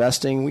Best of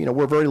Investing,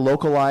 we're very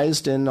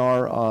localized in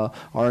our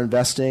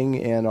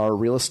investing and our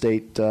real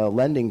estate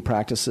lending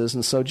practices,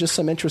 and so just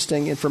some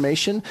interesting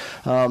information.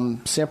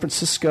 San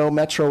Francisco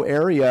metro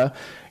area,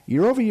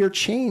 year-over-year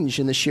change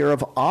in the share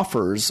of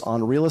offers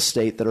on real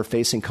estate that are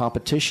facing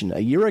competition. A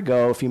year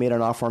ago, if you made an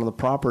offer on the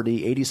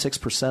property,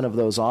 86% of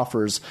those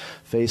offers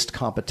faced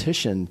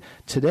competition.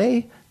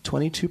 Today,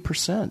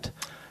 22%.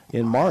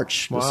 In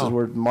March. Wow. This is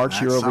where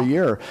March year over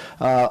year.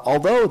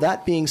 Although,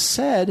 that being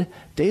said,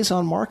 days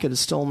on market is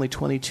still only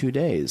 22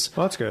 days.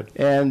 Well, that's good.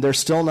 And they're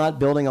still not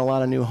building a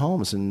lot of new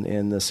homes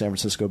in the San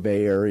Francisco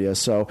Bay Area.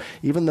 So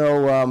even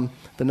though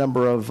the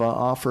number of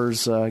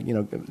offers,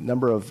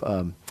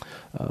 of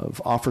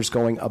offers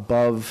going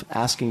above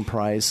asking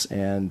price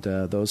and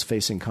those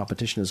facing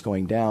competition is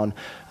going down,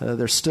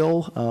 there's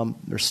still a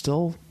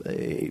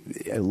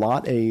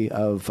lot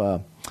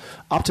of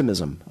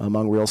optimism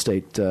among real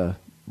estate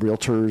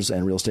realtors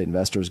and real estate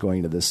investors going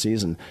into this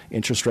season.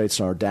 Interest rates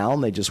are down.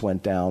 They just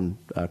went down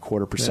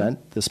 0.25%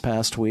 this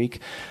past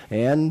week.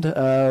 And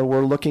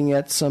we're looking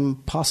at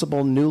some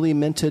possible newly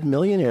minted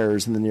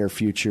millionaires in the near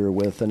future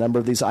with a number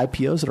of these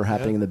IPOs that are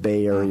happening in the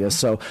Bay Area.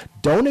 So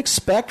don't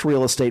expect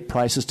real estate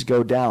prices to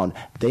go down.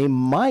 They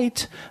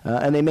might,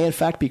 and they may in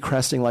fact be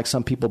cresting like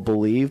some people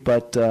believe,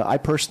 but I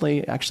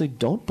personally actually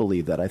don't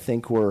believe that. I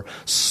think we're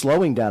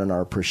slowing down in our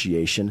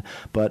appreciation,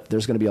 but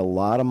there's going to be a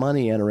lot of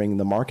money entering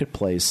the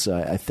marketplace,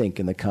 I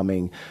think, in the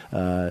coming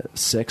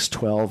 6,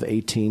 12,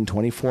 18,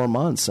 24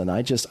 months. And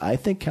I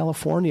think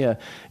California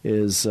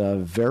is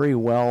very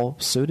well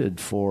suited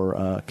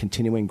for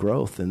continuing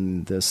growth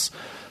in this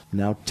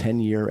now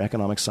 10-year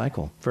economic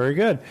cycle. Very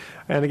good.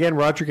 And again,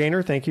 Roger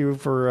Gaynor, thank you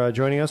for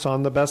joining us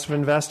on The Best of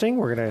Investing.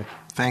 We're going to...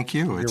 Thank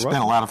you. It's been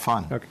a lot of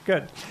fun. Okay,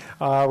 good.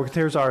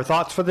 Here's our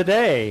thoughts for the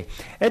day.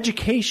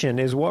 Education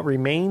is what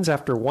remains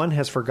after one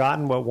has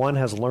forgotten what one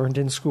has learned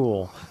in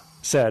school,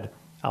 said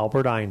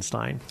Albert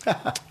Einstein.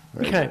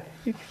 Okay.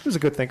 He was a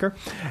good thinker.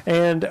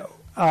 And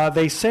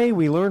they say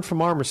we learn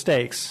from our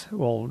mistakes.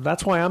 Well,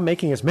 that's why I'm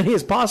making as many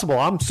as possible.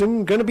 I'm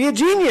soon going to be a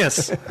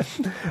genius.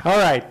 All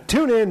right.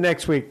 Tune in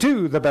next week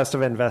to The Best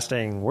of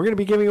Investing. We're going to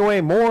be giving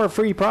away more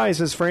free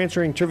prizes for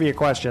answering trivia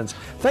questions.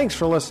 Thanks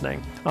for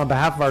listening. On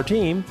behalf of our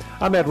team,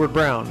 I'm Edward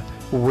Brown,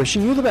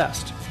 wishing you the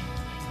best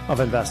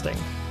of investing.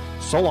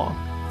 So long.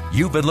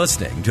 You've been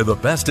listening to The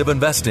Best of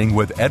Investing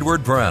with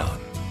Edward Brown.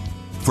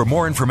 For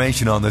more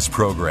information on this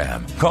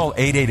program, call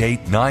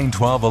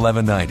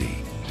 888-912-1190.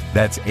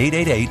 That's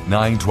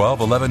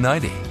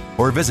 888-912-1190.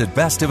 Or visit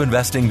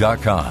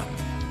bestofinvesting.com.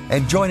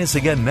 And join us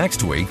again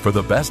next week for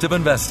The Best of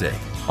Investing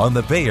on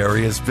the Bay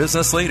Area's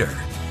business leader,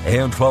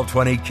 AM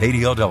 1220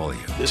 KDOW.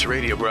 This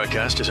radio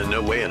broadcast is in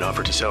no way an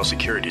offer to sell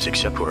securities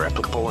except where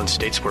applicable in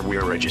states where we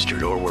are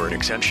registered or where an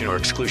exemption or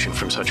exclusion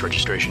from such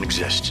registration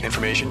exists.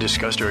 Information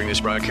discussed during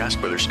this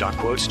broadcast, whether stock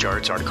quotes,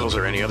 charts, articles,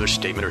 or any other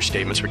statement or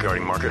statements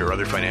regarding market or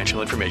other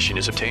financial information,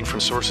 is obtained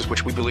from sources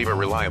which we believe are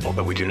reliable,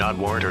 but we do not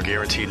warrant or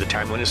guarantee the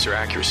timeliness or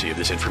accuracy of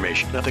this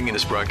information. Nothing in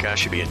this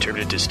broadcast should be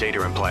interpreted to state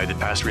or imply that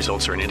past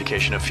results are an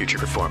indication of future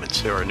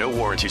performance. There are no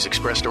warranties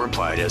expressed or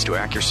implied as to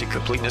accuracy,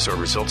 completeness, or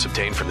results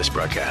obtained from this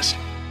broadcast.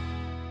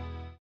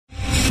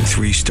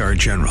 3-star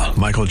General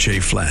Michael J.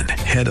 Flynn,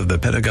 head of the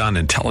Pentagon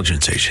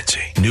Intelligence Agency,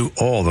 knew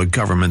all the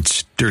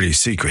government's dirty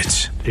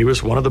secrets. He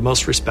was one of the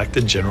most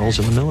respected generals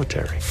in the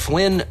military.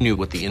 Flynn knew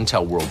what the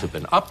intel world had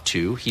been up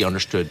to. He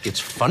understood its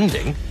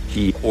funding.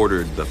 He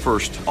ordered the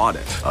first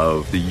audit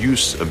of the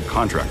use of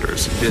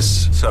contractors.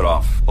 This set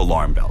off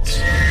alarm bells.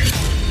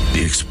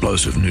 The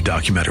explosive new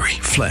documentary,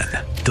 Flynn,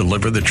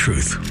 Deliver the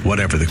Truth,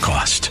 Whatever the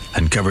Cost,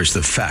 uncovers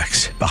the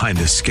facts behind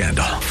this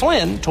scandal.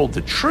 Flynn told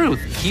the truth.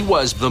 He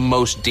was the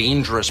most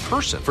dangerous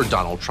person for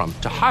Donald Trump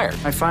to hire.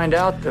 I find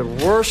out the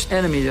worst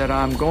enemy that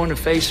I'm going to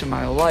face in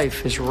my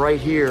life is right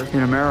here in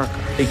America.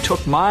 They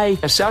took my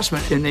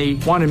assessment and they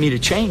wanted me to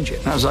change it.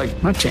 And I was like,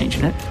 I'm not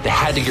changing it. They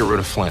had to get rid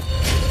of Flynn.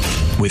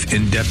 With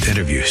in-depth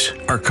interviews,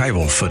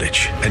 archival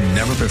footage, and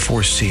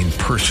never-before-seen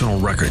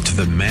personal records of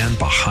the man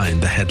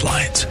behind the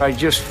headlines. I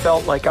just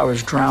felt like I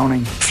was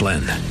drowning.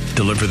 Flynn,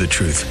 Deliver the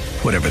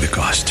Truth, Whatever the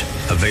Cost.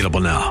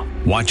 Available now.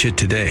 Watch it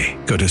today.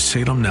 Go to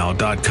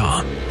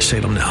salemnow.com.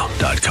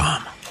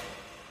 salemnow.com.